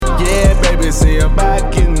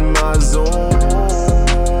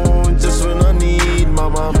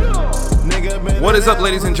is up,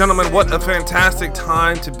 ladies and gentlemen? What a fantastic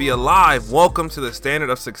time to be alive. Welcome to the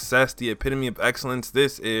Standard of Success, the epitome of excellence.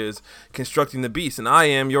 This is Constructing the Beast, and I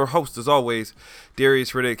am your host, as always,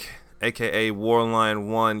 Darius Riddick, aka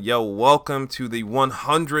Warline1. Yo, welcome to the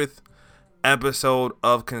 100th episode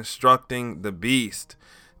of Constructing the Beast.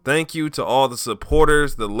 Thank you to all the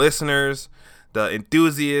supporters, the listeners, the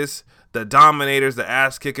enthusiasts, the dominators, the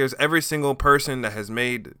ass kickers, every single person that has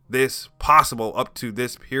made this possible up to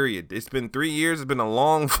this period. It's been 3 years. It's been a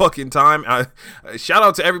long fucking time. Shout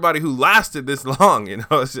out to everybody who lasted this long. You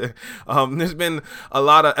know, there's been a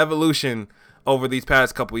lot of evolution over these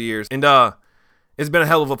past couple years, and it's been a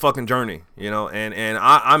hell of a fucking journey. You know, and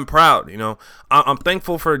I'm proud. You know, I'm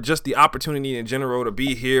thankful for just the opportunity in general to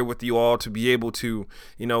be here with you all, to be able to,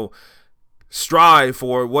 you know, strive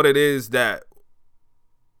for what it is that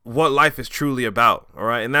what life is truly about, all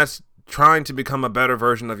right? And that's trying to become a better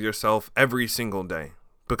version of yourself every single day,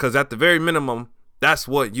 because at the very minimum, that's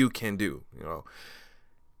what you can do. You know,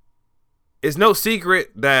 it's no secret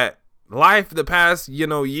that life the past,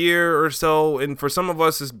 year or so, and for some of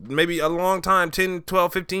us is maybe a long time, 10,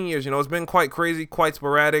 12, 15 years, it's been quite crazy, quite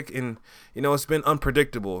sporadic, and, it's been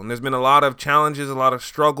unpredictable. And there's been a lot of challenges, a lot of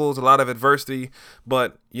struggles, a lot of adversity.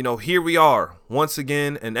 But, here we are once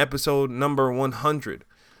again in episode number 100.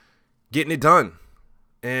 Getting it done.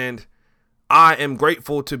 And I am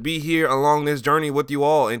grateful to be here along this journey with you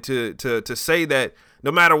all, and to say that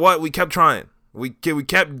no matter what, we kept trying. We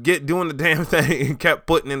kept doing the damn thing and kept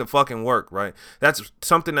putting in the fucking work, right? That's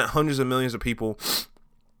something that hundreds of millions of people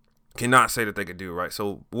cannot say that they could do, right?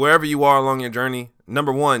 So wherever you are along your journey,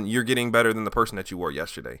 number one, you're getting better than the person that you were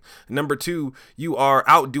yesterday. Number two, you are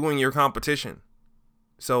outdoing your competition.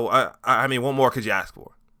 So I mean, what more could you ask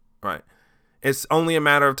for, right? It's only a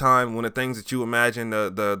matter of time when the things that you imagine,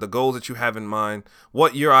 the goals that you have in mind,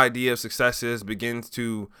 what your idea of success is, begins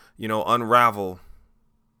to, unravel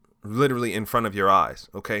literally in front of your eyes.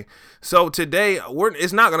 Okay. So today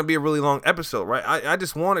it's not going to be a really long episode, right? I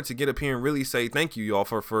just wanted to get up here and really say thank you, y'all,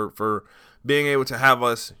 for being able to have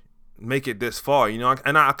us make it this far,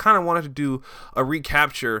 and I kind of wanted to do a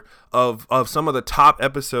recapture of some of the top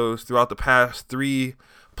episodes throughout the past 3+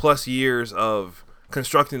 years of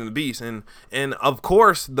Constructing the Beast, and of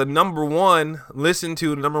course the number one listened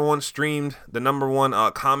to, the number one streamed, the number one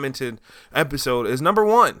commented episode is number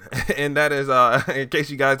one, and that is in case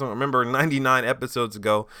you guys don't remember, 99 episodes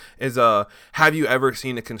ago, is have you ever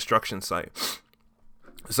seen a construction site?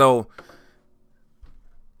 So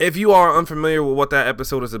if you are unfamiliar with what that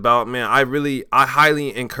episode is about, man, I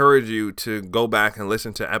highly encourage you to go back and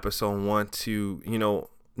listen to episode 1 to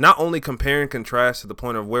not only compare and contrast to the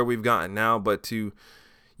point of where we've gotten now, but to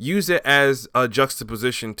use it as a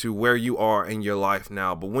juxtaposition to where you are in your life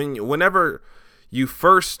now. But whenever you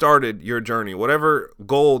first started your journey, whatever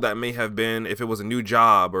goal that may have been, if it was a new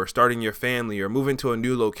job or starting your family or moving to a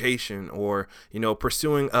new location or,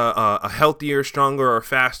 pursuing a healthier, stronger, or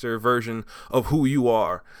faster version of who you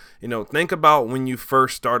are, think about when you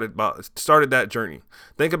first started that journey.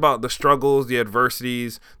 Think about the struggles, the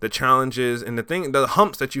adversities, the challenges, and the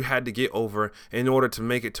humps that you had to get over in order to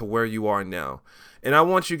make it to where you are now. And I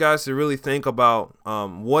want you guys to really think about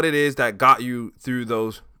what it is that got you through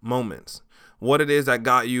those moments, what it is that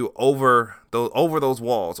got you over those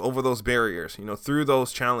walls, over those barriers, through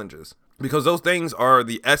those challenges. Because those things are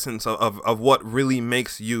the essence of what really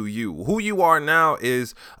makes you you. Who you are now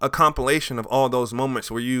is a compilation of all those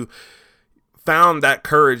moments where you found that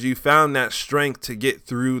courage, you found that strength to get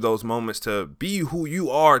through those moments, to be who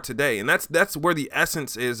you are today. And that's where the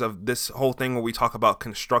essence is of this whole thing, where we talk about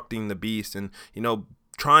constructing the beast and,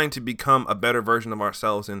 trying to become a better version of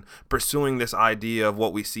ourselves and pursuing this idea of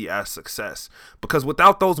what we see as success. Because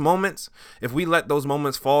without those moments, if we let those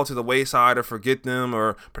moments fall to the wayside or forget them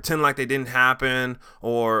or pretend like they didn't happen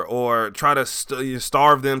or try to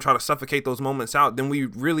starve them, try to suffocate those moments out, then we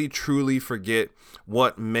really truly forget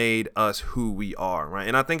what made us who we are, right?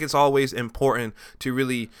 And I think it's always important to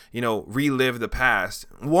really, relive the past.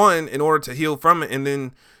 One, in order to heal from it, and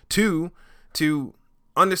then two, to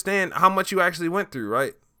understand how much you actually went through,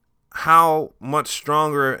 right? How much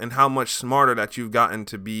stronger and how much smarter that you've gotten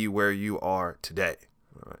to be where you are today.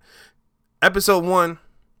 All right. Episode 1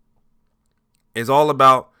 is all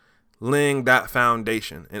about laying that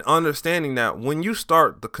foundation and understanding that when you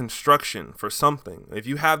start the construction for something, if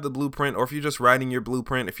you have the blueprint, or if you're just writing your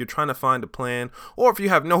blueprint, if you're trying to find a plan, or if you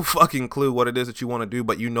have no fucking clue what it is that you want to do,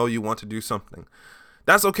 but you want to do something,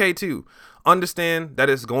 that's okay too. Understand that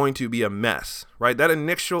it's going to be a mess, right? That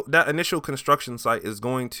initial construction site is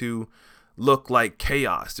going to look like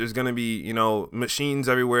chaos. There's going to be, machines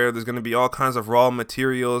everywhere. There's going to be all kinds of raw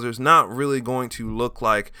materials. There's not really going to look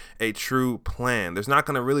like a true plan. There's not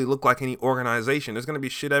going to really look like any organization. There's going to be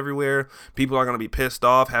shit everywhere. People are going to be pissed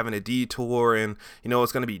off having a detour, and,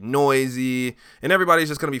 it's going to be noisy, and everybody's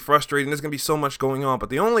just going to be frustrated. And there's going to be so much going on. But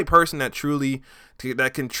the only person that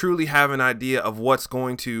can truly have an idea of what's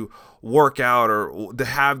going to work out, or to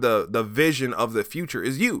have the vision of the future,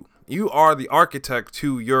 is you. You are the architect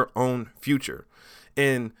to your own future.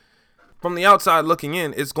 And from the outside looking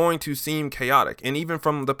in, it's going to seem chaotic. And even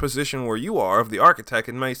from the position where you are of the architect,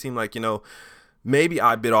 it may seem like, maybe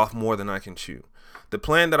I bit off more than I can chew. The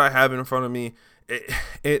plan that I have in front of me,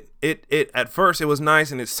 it at first it was nice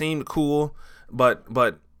and it seemed cool, but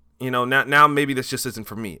now maybe this just isn't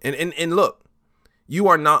for me. And look, you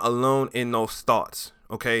are not alone in those thoughts,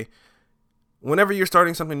 okay? Whenever you're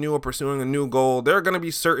starting something new or pursuing a new goal, there are going to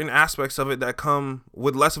be certain aspects of it that come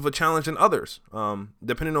with less of a challenge than others.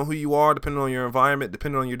 Depending on who you are, depending on your environment,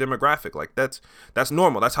 depending on your demographic. Like that's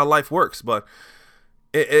normal. That's how life works. But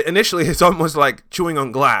initially, it's almost like chewing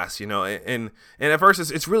on glass, And at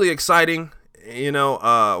first, it's really exciting,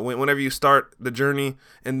 whenever you start the journey,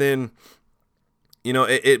 and then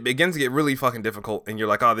it begins to get really fucking difficult, and you're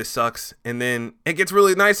like, oh, this sucks. And then it gets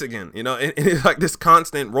really nice again, and it's like this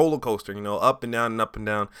constant roller coaster, up and down and up and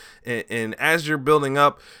down. And as you're building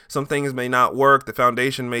up, some things may not work. The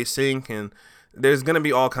foundation may sink, and there's going to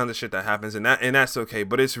be all kinds of shit that happens, and that's okay.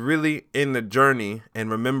 But it's really in the journey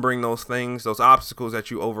and remembering those things, those obstacles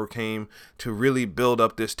that you overcame to really build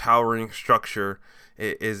up this towering structure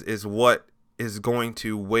is what is going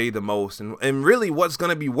to weigh the most, and really what's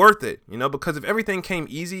going to be worth it, because if everything came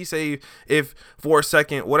easy, say if for a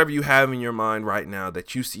second, whatever you have in your mind right now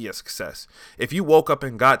that you see as success, if you woke up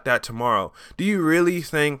and got that tomorrow, do you really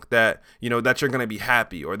think that, that you're going to be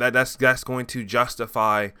happy, or that's going to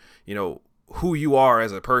justify, who you are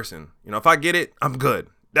as a person? If I get it, I'm good.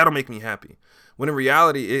 That'll make me happy. When in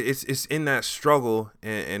reality, it's in that struggle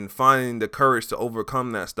and finding the courage to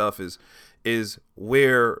overcome that stuff is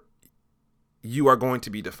where you are going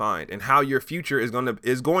to be defined, and how your future is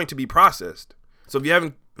going to be processed. So if you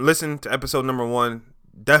haven't listened to episode number 1,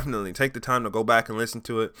 definitely take the time to go back and listen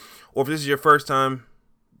to it. Or if this is your first time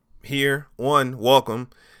here, 1,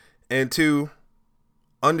 welcome, and 2,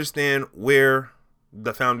 understand where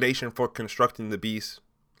the foundation for constructing the beast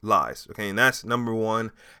lies. Okay, and that's number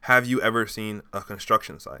 1. Have you ever seen a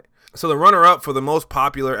construction site? So the runner-up for the most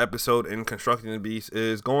popular episode in Constructing the Beast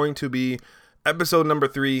is going to be episode number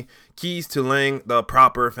 3, keys to laying the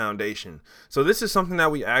proper foundation. So this is something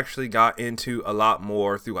that we actually got into a lot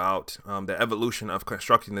more throughout the evolution of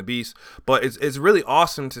Constructing the Beast, but it's really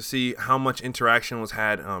awesome to see how much interaction was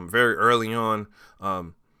had very early on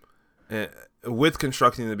with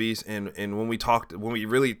Constructing the Beast, and when we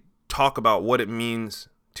really talk about what it means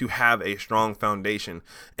to have a strong foundation.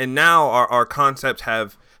 And now our concepts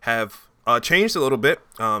have changed a little bit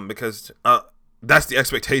because that's the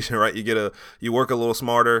expectation, right? You work a little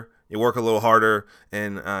smarter, you work a little harder,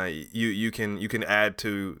 and you can add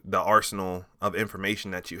to the arsenal of information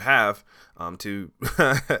that you have to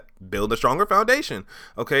build a stronger foundation.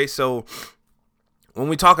 Okay, so when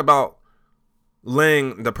we talk about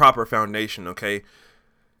laying the proper foundation, okay,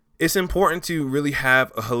 it's important to really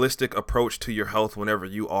have a holistic approach to your health whenever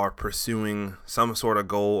you are pursuing some sort of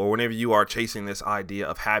goal, or whenever you are chasing this idea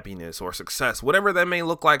of happiness or success, whatever that may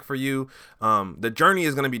look like for you. The journey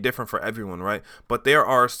is going to be different for everyone, right? But there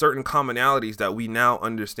are certain commonalities that we now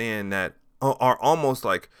understand that are almost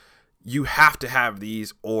like you have to have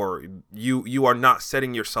these, or you are not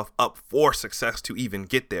setting yourself up for success to even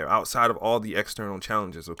get there outside of all the external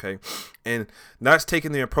challenges, okay? And that's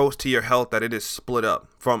taking the approach to your health that it is split up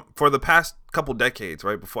for the past couple decades,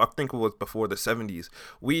 right? I think it was before the 70s,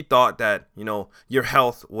 we thought that, your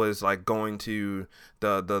health was like going to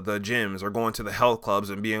the gyms, or going to the health clubs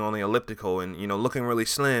and being on the elliptical and, looking really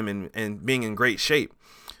slim and being in great shape.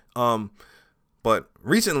 But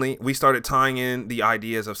recently, we started tying in the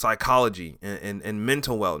ideas of psychology and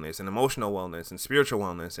mental wellness and emotional wellness and spiritual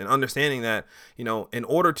wellness, and understanding that, in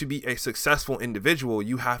order to be a successful individual,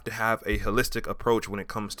 you have to have a holistic approach when it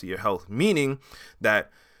comes to your health, meaning that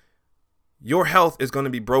your health is going to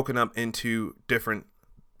be broken up into different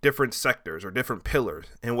sectors or different pillars.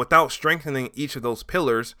 And without strengthening each of those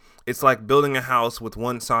pillars, it's like building a house with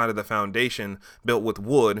one side of the foundation built with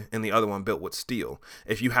wood and the other one built with steel.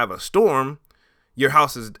 If you have a storm, your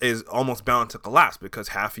house is almost bound to collapse, because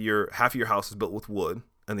half of your house is built with wood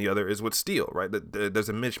and the other is with steel, right? There's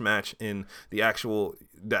a mismatch in the actual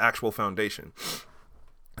foundation.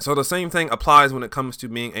 So the same thing applies when it comes to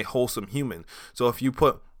being a wholesome human. So if you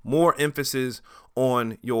put more emphasis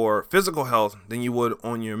on your physical health than you would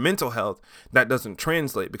on your mental health, that doesn't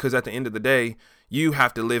translate, because at the end of the day, you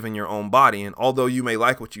have to live in your own body. And although you may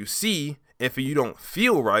like what you see, if you don't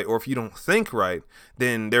feel right or if you don't think right,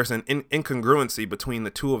 then there's an incongruency between the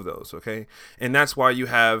two of those. Okay. And that's why you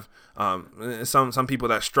have some people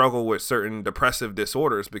that struggle with certain depressive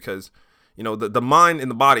disorders, because, you know, the mind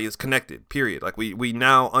and the body is connected, period. Like we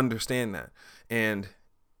now understand that. And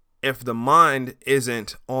if the mind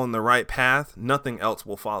isn't on the right path, nothing else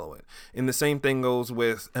will follow it. And the same thing goes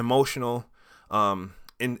with emotional,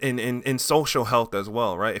 in social health as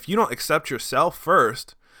well, right? If you don't accept yourself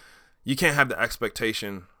first, you can't have the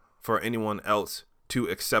expectation for anyone else to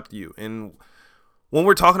accept you. And when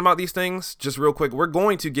we're talking about these things, just real quick, we're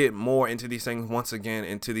going to get more into these things once again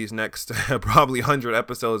into these next probably 100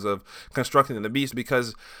 episodes of Constructing the Beast,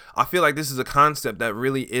 because I feel like this is a concept that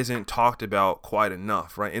really isn't talked about quite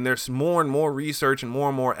enough, right? And there's more and more research and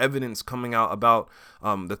more evidence coming out about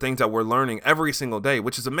the things that we're learning every single day,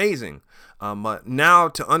 which is amazing. But now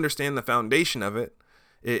to understand the foundation of it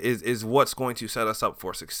is what's going to set us up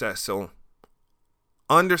for success. So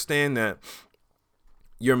understand that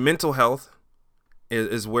your mental health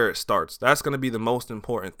is where it starts. That's going to be the most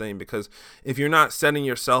important thing, because if you're not setting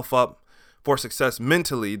yourself up for success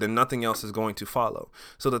mentally, then nothing else is going to follow.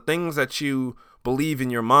 So the things that you believe in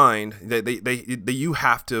your mind, that you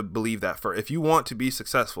have to believe that for, if you want to be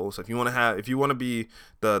successful. So if you want to be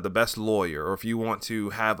the best lawyer, or if you want to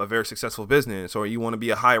have a very successful business, or you want to be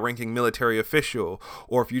a high ranking military official,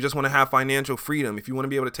 or if you just want to have financial freedom, if you want to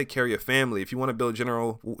be able to take care of your family, if you want to build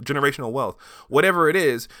generational wealth, whatever it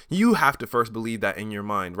is, you have to first believe that in your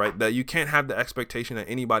mind, right? That you can't have the expectation that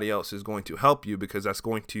anybody else is going to help you, because that's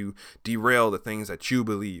going to derail the things that you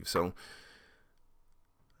believe. So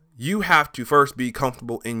you have to first be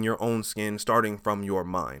comfortable in your own skin, starting from your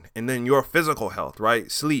mind. And then your physical health,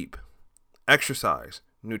 right? Sleep, exercise,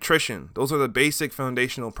 nutrition. Those are the basic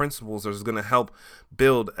foundational principles that is going to help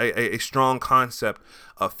build a strong concept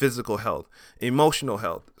of physical health, emotional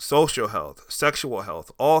health, social health, sexual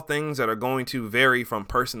health, all things that are going to vary from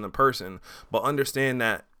person to person. But understand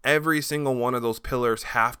that every single one of those pillars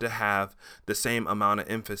have to have the same amount of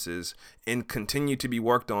emphasis and continue to be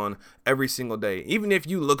worked on every single day. Even if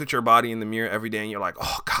you look at your body in the mirror every day and you're like,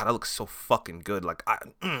 oh God, I look so fucking good. Like,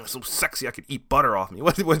 so sexy. I could eat butter off me.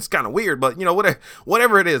 It's kind of weird, but you know,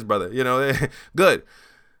 whatever it is, brother, you know, good.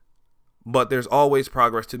 But there's always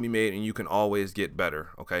progress to be made, and you can always get better.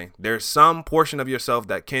 Okay. There's some portion of yourself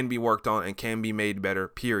that can be worked on and can be made better,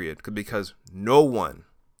 period. Because no one,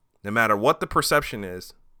 no matter what the perception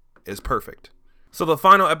is perfect. So the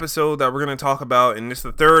final episode that we're going to talk about, and it's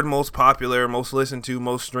the third most popular, most listened to,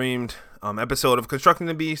 most streamed episode of Constructing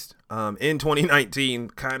the Beast in 2019,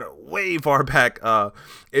 kind of way far back,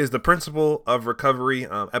 is the Principle of Recovery,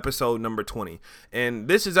 episode number 20. And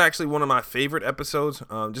this is actually one of my favorite episodes,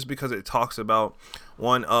 just because it talks about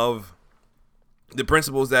one of the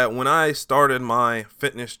principles that when I started my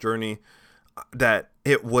fitness journey, that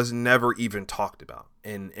it was never even talked about.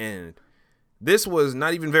 And this was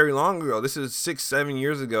not even very long ago. This is 6-7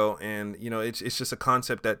 years ago, and you know, it's just a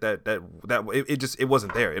concept that it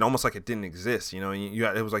wasn't there. It almost like it didn't exist. You know,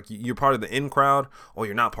 it was like you're part of the in crowd or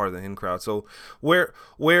you're not part of the in crowd. So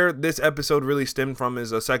where this episode really stemmed from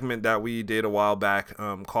is a segment that we did a while back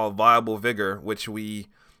called Viable Vigor, which we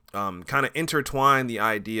kind of intertwine the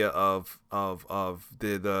idea of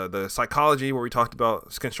the psychology, where we talked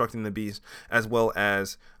about constructing the beast, as well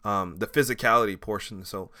as the physicality portion.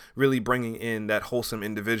 So really bringing in that wholesome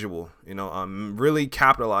individual, you know, really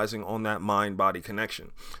capitalizing on that mind-body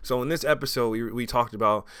connection. So in this episode, we talked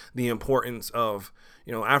about the importance of,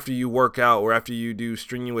 you know, after you work out or after you do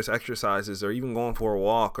strenuous exercises or even going for a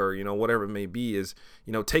walk or, you know, whatever it may be, is,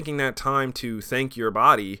 you know, taking that time to thank your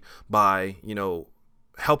body by, you know,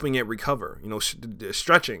 helping it recover, you know,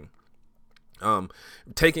 stretching,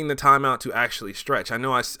 taking the time out to actually stretch. I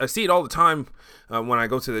know I see it all the time when I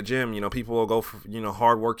go to the gym. You know, people will go for, you know,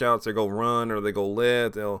 hard workouts. They go run or they go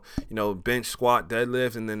lift. They'll, you know, bench, squat,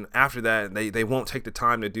 deadlift. And then after that, they won't take the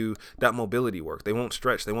time to do that mobility work. They won't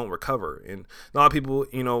stretch. They won't recover. And a lot of people,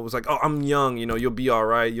 you know, it was like, oh, I'm young. You know, you'll be all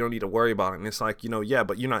right. You don't need to worry about it. And it's like, you know, yeah,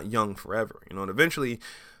 but you're not young forever. You know, and eventually,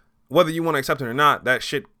 whether you want to accept it or not, that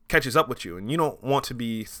shit catches up with you, and you don't want to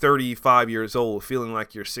be 35 years old feeling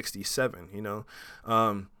like you're 67, you know.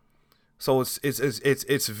 So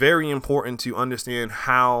it's very important to understand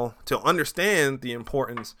the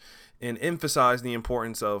importance and emphasize the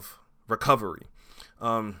importance of recovery.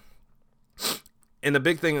 And the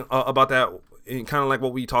big thing about that, and kind of like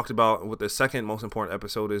what we talked about with the second most important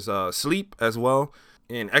episode, is sleep as well.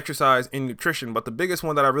 in exercise and nutrition. But the biggest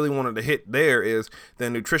one that I really wanted to hit there is the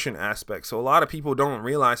nutrition aspect. So a lot of people don't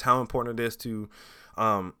realize how important it is to,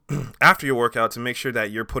 after your workout, to make sure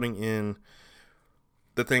that you're putting in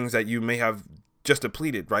the things that you may have just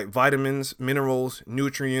depleted, right? Vitamins, minerals,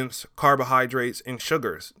 nutrients, carbohydrates, and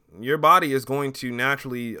sugars. Your body is going to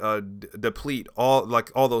naturally deplete all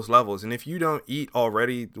those levels. And if you don't eat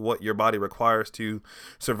already what your body requires to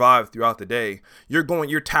survive throughout the day,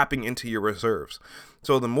 you're tapping into your reserves.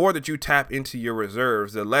 So the more that you tap into your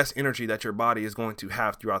reserves, the less energy that your body is going to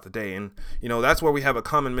have throughout the day. And, that's where we have a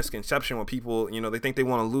common misconception when people, they think they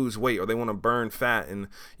want to lose weight or they want to burn fat, and,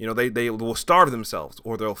 they will starve themselves,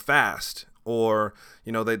 or they'll fast, or,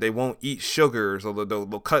 they won't eat sugars, or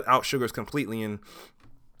they'll cut out sugars completely,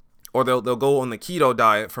 or they'll go on the keto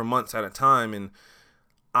diet for months at a time. And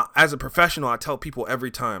as a professional, I tell people every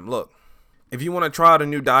time, look, if you want to try out a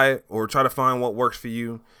new diet or try to find what works for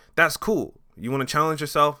you, that's cool. You want to challenge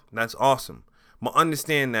yourself? That's awesome. But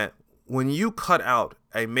understand that when you cut out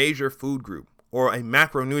a major food group or a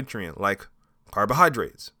macronutrient like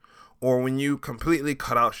carbohydrates, or when you completely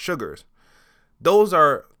cut out sugars, those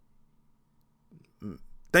are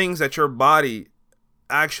things that your body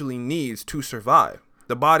actually needs to survive.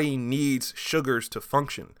 The body needs sugars to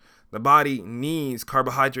function. The body needs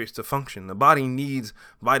carbohydrates to function. The body needs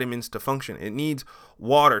vitamins to function. It needs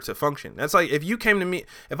water to function. That's like if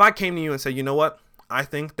I came to you and said, you know what? I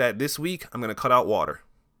think that this week I'm going to cut out water.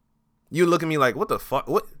 You look at me like, what the fuck?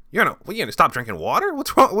 What? You're gonna stop drinking water?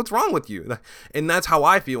 What's wrong? What's wrong with you? And that's how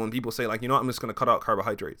I feel when people say, like, I'm just going to cut out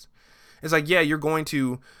carbohydrates. It's like, yeah, you're going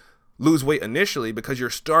to lose weight initially because you're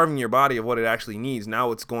starving your body of what it actually needs.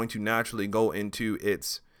 Now it's going to naturally go into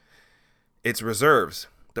its reserves.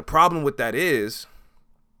 The problem with that is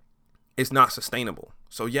it's not sustainable.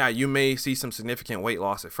 So yeah, you may see some significant weight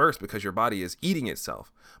loss at first because your body is eating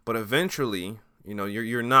itself, but eventually,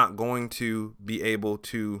 you're not going to be able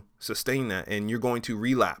to sustain that, and you're going to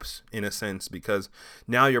relapse in a sense, because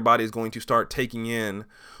now your body is going to start taking in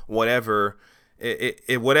whatever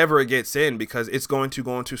it gets in, because it's going to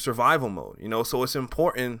go into survival mode. So it's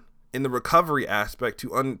important in the recovery aspect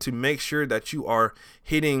to make sure that you are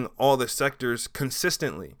hitting all the sectors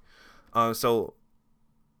consistently. So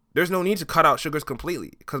there's no need to cut out sugars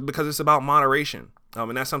completely because it's about moderation.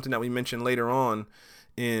 And that's something that we mentioned later on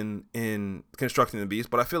in Constructing the Beast,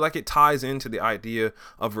 but I feel like it ties into the idea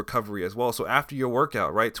of recovery as well. So after your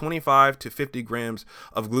workout, right, 25 to 50 grams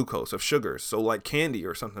of glucose, of sugars, so like candy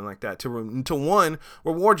or something like that, to one,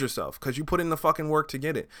 reward yourself because you put in the fucking work to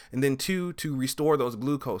get it, and then two, to restore those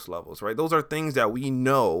glucose levels, right? Those are things that we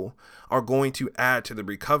know are going to add to the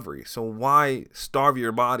recovery. So why starve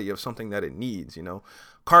your body of something that it needs?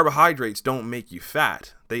 Carbohydrates don't make you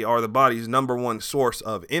fat. They are the body's number one source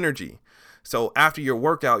of energy. So after your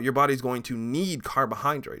workout, your body's going to need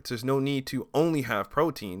carbohydrates. There's no need to only have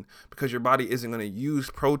protein because your body isn't going to use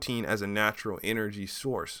protein as a natural energy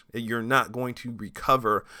source. You're not going to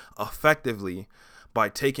recover effectively by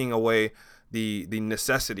taking away the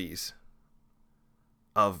necessities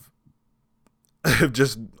of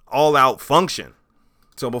just all out function.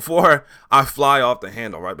 So before I fly off the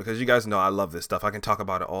handle, right, because you guys know I love this stuff. I can talk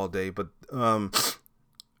about it all day, but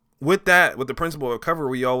with the principle of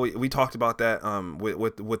recovery, we talked about that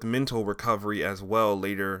with mental recovery as well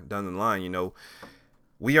later down the line.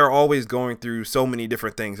 We are always going through so many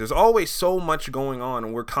different things. There's always so much going on,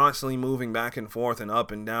 and we're constantly moving back and forth and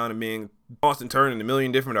up and down and being tossed and turned in a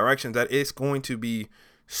million different directions, that it's going to be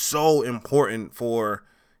so important for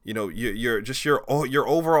your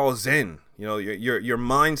overall zen, your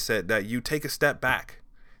mindset, that you take a step back,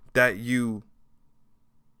 that you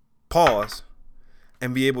pause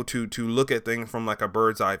and be able to look at things from like a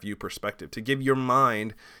bird's eye view perspective, to give your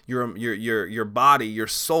mind, your body, your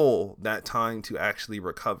soul that time to actually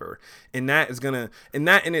recover. And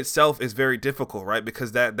that in itself is very difficult, right?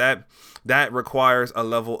 Because that requires a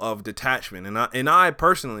level of detachment. And I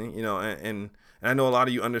personally, and I know a lot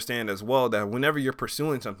of you understand as well, that whenever you're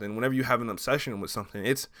pursuing something, whenever you have an obsession with something,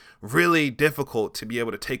 it's really difficult to be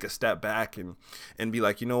able to take a step back and be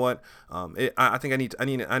like, you know what, I think I need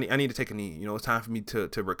to take a knee. It's time for me to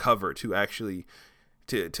recover, to actually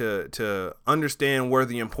to understand where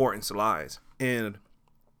the importance lies. And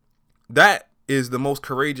that is the most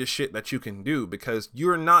courageous shit that you can do, because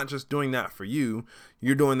you're not just doing that for you,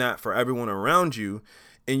 you're doing that for everyone around you,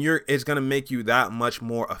 and it's going to make you that much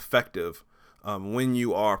more effective when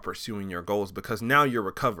you are pursuing your goals, because now you're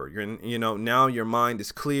recovered. Now your mind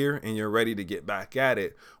is clear and you're ready to get back at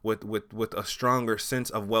it with a stronger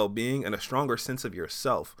sense of well-being and a stronger sense of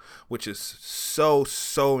yourself, which is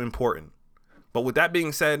so important. But with that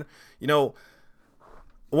being said,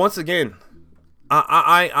 once again,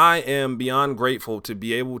 I am beyond grateful to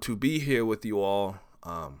be able to be here with you all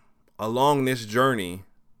along this journey,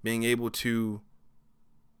 being able to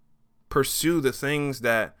pursue the things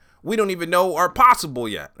that we don't even know are possible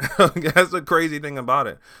yet. That's the crazy thing about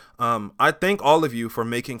it. I thank all of you for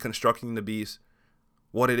making Constructing the Beast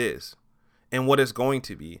what it is and what it's going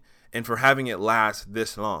to be, and for having it last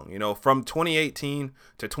this long. You know, from 2018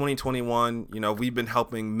 to 2021, you know, we've been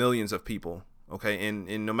helping millions of people. Okay, and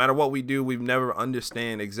no matter what we do, we've never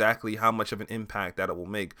understand exactly how much of an impact that it will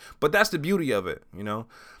make. But that's the beauty of it, you know.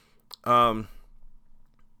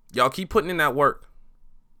 Y'all keep putting in that work.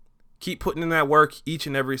 Keep putting in that work each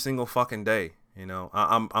and every single fucking day. You know,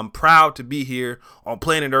 I'm proud to be here on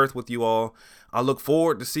planet Earth with you all. I look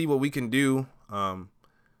forward to see what we can do.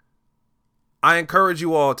 I encourage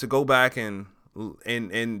you all to go back and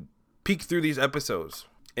peek through these episodes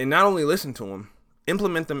and not only listen to them,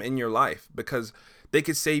 implement them in your life, because they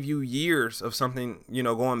could save you years of something, you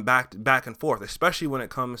know, going back and forth, especially when it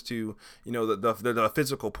comes to, you know, the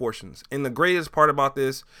physical portions. And the greatest part about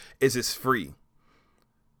this is it's free.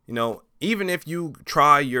 You know, even if you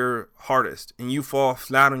try your hardest and you fall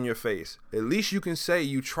flat on your face, at least you can say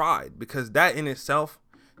you tried, because that in itself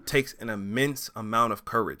takes an immense amount of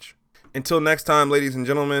courage. Until next time, ladies and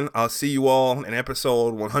gentlemen, I'll see you all in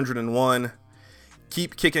episode 101.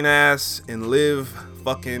 Keep kicking ass and live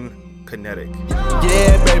fucking kinetic.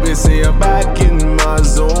 Yeah, baby, see I'm back in my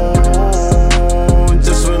zone.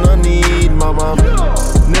 Just when I need mama.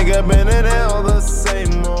 Nigga been in hell.